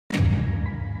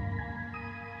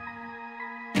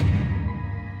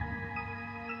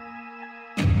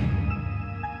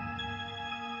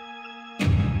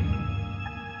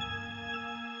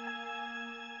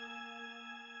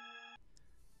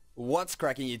What's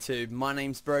cracking YouTube? My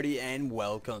name's Brodie and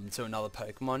welcome to another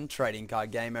Pokemon trading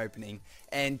card game opening.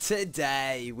 And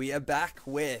today we are back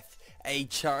with a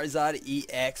Charizard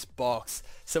EX Box.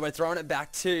 So we're throwing it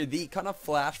back to the kind of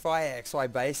Flash Fire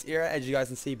XY base era, as you guys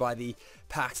can see by the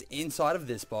packs inside of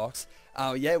this box.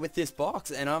 Yeah, with this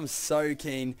box, and I'm so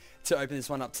keen to open this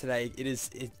one up today.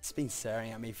 It's been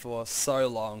staring at me for so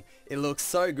long. It looks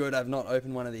so good. I've not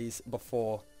opened one of these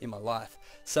before in my life,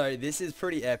 so this is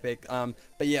pretty epic.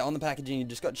 But yeah, on the packaging you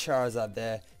just got Charizard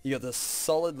there. You got the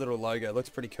solid little logo. It looks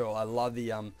pretty cool. I love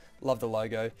the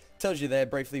logo. Tells you there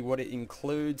briefly what it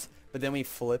includes, but then we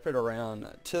flip it around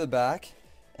to the back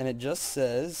and it just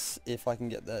says, if I can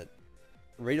get that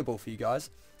readable for you guys,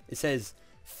 it says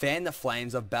fan the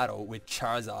flames of battle with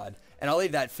Charizard. And I'll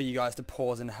leave that for you guys to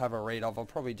pause and have a read of.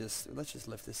 Let's just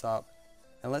lift this up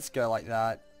and let's go like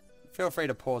that. Feel free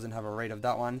to pause and have a read of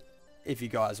that one if you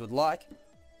guys would like.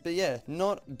 But yeah,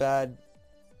 not bad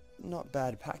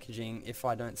packaging if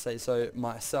I don't say so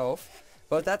myself.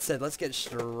 But with that said, let's get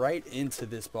straight into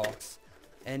this box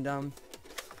and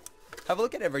have a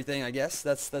look at everything, I guess.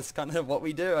 That's kind of what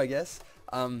we do, I guess.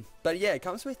 But yeah, it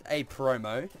comes with a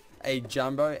promo, a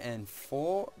jumbo, and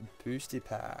 4 boosty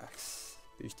packs.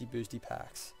 Boosty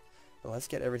packs. But let's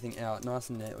get everything out nice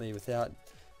and neatly without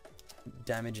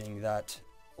damaging that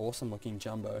awesome looking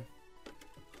jumbo.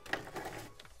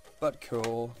 But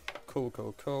cool.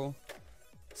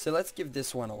 So let's give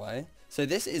this one away. So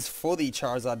this is for the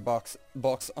Charizard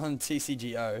box on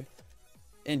TCGO.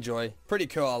 Enjoy. Pretty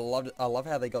cool. I love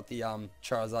how they got the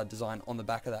Charizard design on the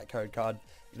back of that code card.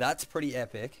 That's pretty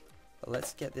epic. But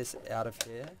let's get this out of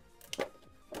here.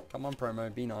 Come on,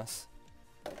 promo, be nice.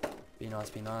 Be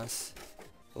nice.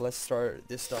 Let's throw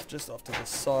this stuff just off to the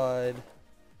side.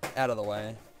 Out of the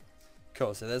way.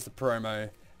 Cool, so there's the promo.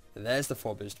 There's the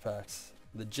 4 boost packs.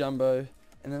 The jumbo.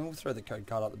 And then we'll throw the code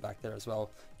card up the back there as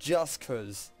well. Just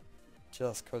cause.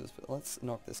 But let's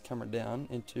knock this camera down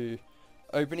into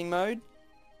opening mode.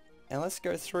 And let's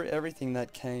go through everything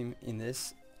that came in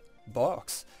this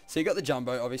box. So you got the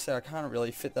jumbo. Obviously I can't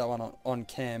really fit that one on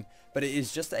cam, but it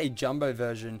is just a jumbo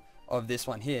version of this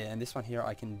one here, and this one here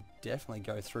I can definitely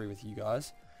go through with you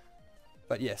guys.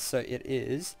 But yes, so it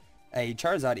is a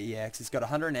Charizard EX. It's got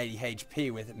 180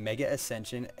 HP with Mega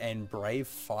Ascension and Brave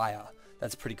Fire.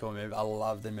 That's a pretty cool move. I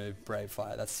love the move Brave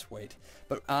Fire. That's sweet.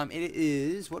 But it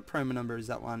is, what promo number is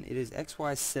that one? It is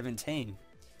XY17.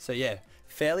 So yeah,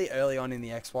 fairly early on in the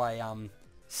XY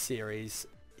series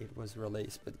it was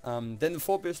released. But then the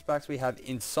 4 boost packs we have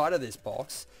inside of this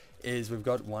box is we've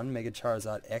got 1 Mega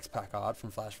Charizard X pack art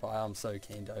from Flash Fire. I'm so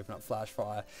keen to open up Flash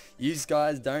Fire. You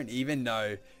guys don't even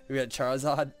know. We got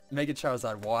Charizard, Mega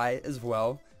Charizard Y as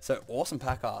well. So awesome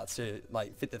pack arts to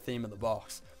like fit the theme of the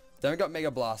box. Then we got Mega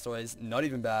Blastoise, not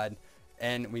even bad.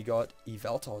 And we got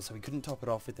Yveltal, so we couldn't top it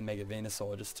off with the Mega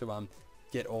Venusaur just to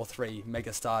get all 3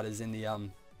 Mega starters in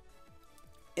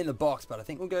the box. But I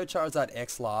think we'll go Charizard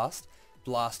X last,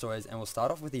 Blastoise, and we'll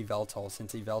start off with Yveltal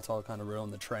since Yveltal kind of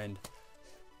ruined the trend.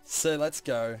 So let's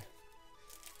go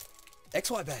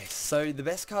XY base. So the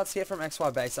best cards here from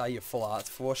XY base are your full arts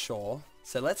for sure.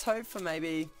 So let's hope for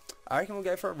maybe, I reckon we'll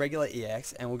go for a regular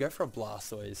EX and we'll go for a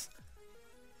Blastoise,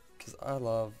 because I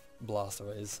love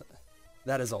Blastoise.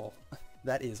 That is all.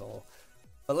 That is all.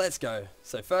 But let's go.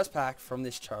 So first pack from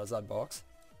this Charizard box,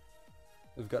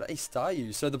 we've got a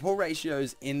Staryu. So the pull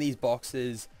ratios in these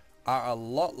boxes are a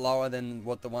lot lower than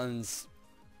what the ones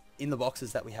in the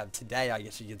boxes that we have today, I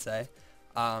guess you could say.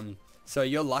 So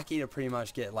you're lucky to pretty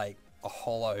much get like a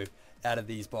holo out of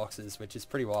these boxes, which is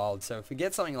pretty wild. So if we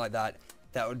get something like that,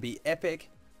 that would be epic.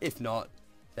 If not,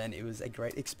 then it was a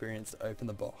great experience to open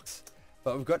the box.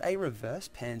 But we've got a reverse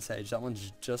Pansage. That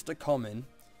one's just a common.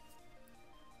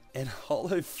 And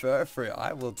holo Furfrou.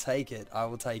 I will take it. I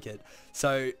will take it.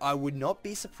 So I would not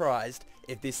be surprised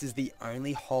if this is the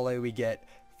only holo we get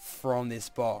from this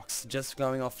box. Just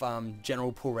going off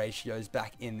general pull ratios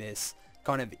back in this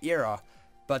kind of era.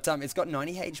 But it's got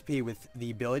 90 HP with the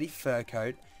ability Fur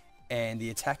Coat and the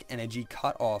attack energy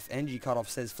cutoff. Energy cutoff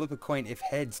says flip a coin. If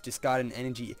heads, discard an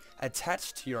energy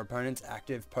attached to your opponent's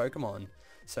active Pokemon.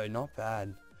 So not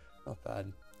bad. Not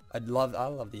bad. I love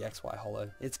the XY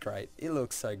holo. It's great. It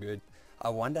looks so good. I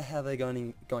wonder how they're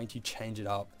going to change it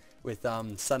up with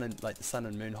the Sun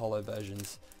and Moon holo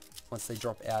versions once they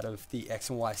drop out of the X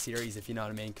and Y series, if you know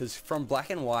what I mean. Because from Black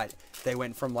and White, they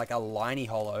went from like a liney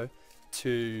holo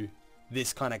to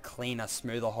this kind of cleaner,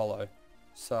 smoother holo.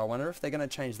 So I wonder if they're going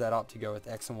to change that up to go with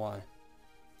X and Y.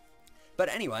 But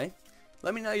anyway,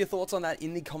 let me know your thoughts on that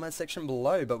in the comment section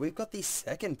below. But we've got the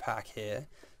second pack here,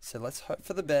 so let's hope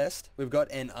for the best. We've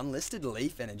got an unlisted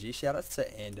Leaf Energy. Shout out to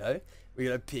Ando. We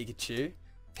got a Pikachu,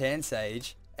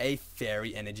 Pansage, a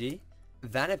Fairy Energy,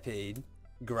 Vanipede,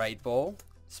 Great Ball,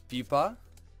 Spupa,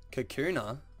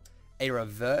 Kakuna, a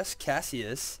Reverse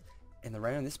Cassius, and the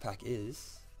rare in this pack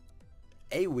is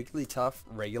a Wigglytuff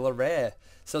regular rare.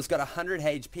 So it's got 100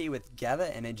 HP with Gather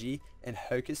Energy and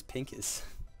Hocus Pocus.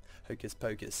 Hocus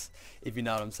Pocus, if you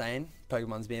know what I'm saying.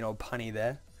 Pokemon's being all punny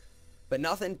there. But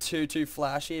nothing too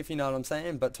flashy, if you know what I'm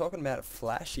saying. But talking about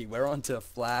flashy, we're on to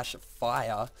Flash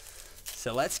Fire.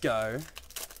 So let's go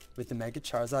with the Mega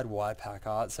Charizard Y pack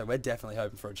art. So we're definitely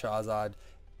hoping for a Charizard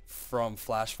from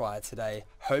Flash Fire today.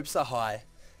 Hopes are high.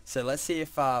 So let's see if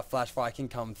Flash Fire can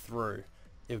come through.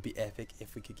 It would be epic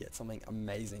if we could get something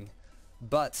amazing.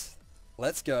 But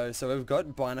let's go. So we've got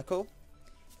Binacle.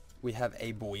 We have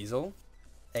a Buizel,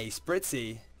 a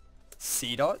Spritzee,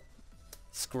 Seedot,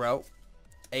 Skrelp,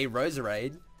 a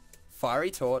Roserade, Fiery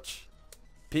Torch,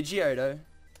 Pidgeotto.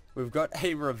 We've got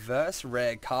a reverse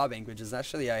rare Carbink, which is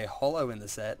actually a holo in the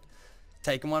set.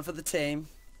 Taking one for the team.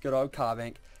 Good old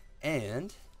Carbink.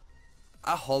 And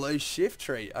a holo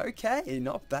Shiftry. Okay,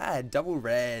 not bad. Double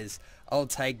rares. I'll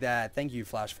take that. Thank you,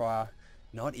 Flashfire.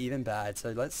 Not even bad.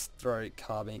 So let's throw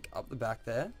Carbink up the back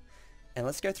there. And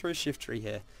let's go through Shiftry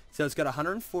here. So it's got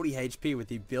 140 HP with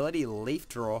the ability Leaf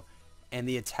Draw and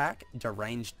the attack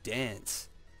Deranged Dance.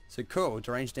 So cool.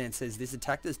 Deranged Dance says this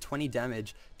attack does 20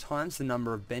 damage times the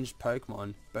number of benched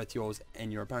Pokemon, both yours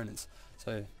and your opponent's.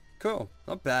 So cool.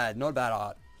 Not bad. Not bad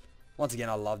art. Once again,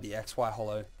 I love the XY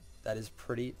holo. That is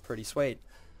pretty sweet.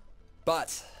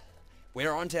 But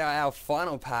we're on to our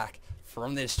final pack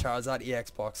from this Charizard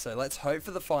EX box. So let's hope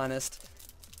for the finest.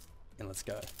 And let's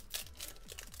go.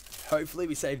 Hopefully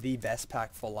we save the best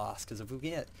pack for last. Because if we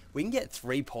can get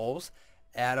 3 pulls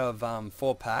out of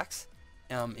 4 packs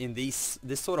in this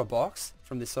sort of box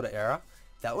from this sort of era,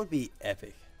 that would be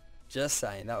epic. Just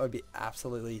saying, that would be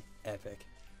absolutely epic.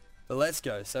 But let's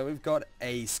go. So we've got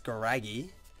a Scraggy,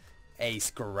 a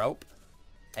Skrelp,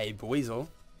 a Buizel,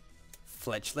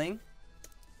 Fletchling,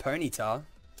 Ponyta,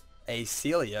 a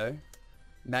Celio,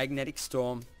 Magnetic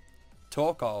Storm,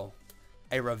 Torkoal,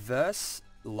 a reverse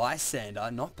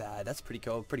Lysander. Not bad. That's pretty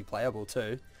cool. Pretty playable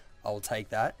too. I'll take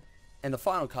that. And the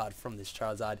final card from this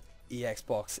Charizard EX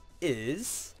box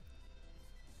is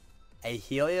a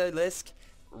Heliolisk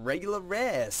regular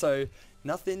rare. So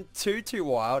nothing too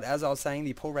wild. As I was saying,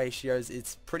 the pull ratios,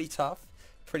 it's pretty tough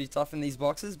in these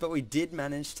boxes, but we did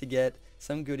manage to get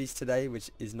some goodies today,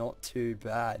 which is not too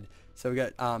bad. So we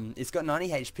got it's got 90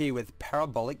 HP with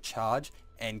Parabolic Charge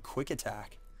and Quick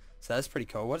Attack. So that's pretty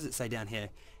cool. What does it say down here?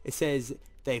 It says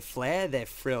they flare their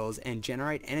frills and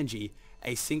generate energy.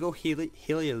 A single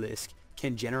Heliolisk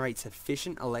can generate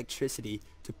sufficient electricity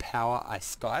to power a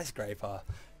skyscraper.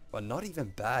 Well, not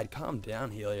even bad. Calm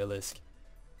down, Heliolisk.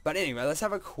 But anyway, let's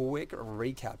have a quick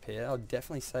recap here. I'll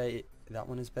definitely say that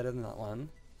one is better than that one,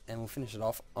 and we'll finish it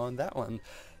off on that one.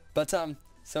 But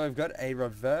so we've got a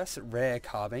reverse rare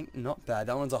Carbink. Not bad.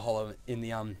 That one's a holo in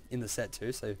the set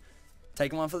too. So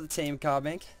taking one for the team,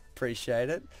 Carbink. Appreciate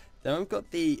it. Then we've got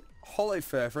the holo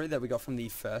Furfrou that we got from the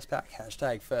first pack.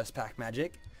 Hashtag first pack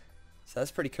magic. So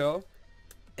that's pretty cool.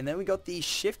 And then we got the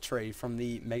Shiftry from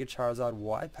the Mega Charizard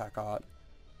Y pack art,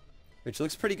 which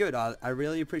looks pretty good. I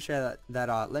really appreciate that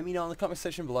art. Let me know in the comment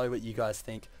section below what you guys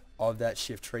think of that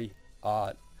Shiftry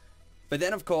art. But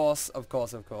then of course,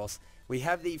 we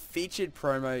have the featured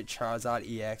promo Charizard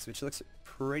EX, which looks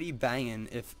pretty banging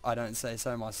if I don't say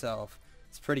so myself.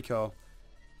 It's pretty cool.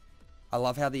 I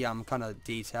love how the kind of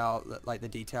detail, like the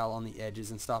detail on the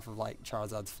edges and stuff of like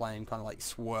Charizard's flame kind of like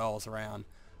swirls around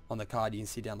on the card. You can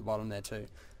see down the bottom there too.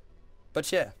 But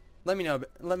yeah, let me know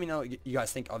what you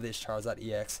guys think of this Charizard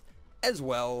EX as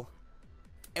well.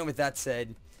 And with that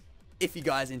said, if you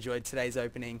guys enjoyed today's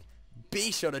opening,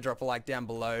 be sure to drop a like down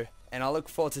below, and I look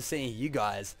forward to seeing you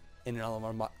guys in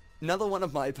another one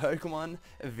of my Pokemon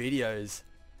videos.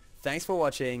 Thanks for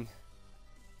watching.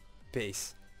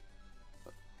 Peace.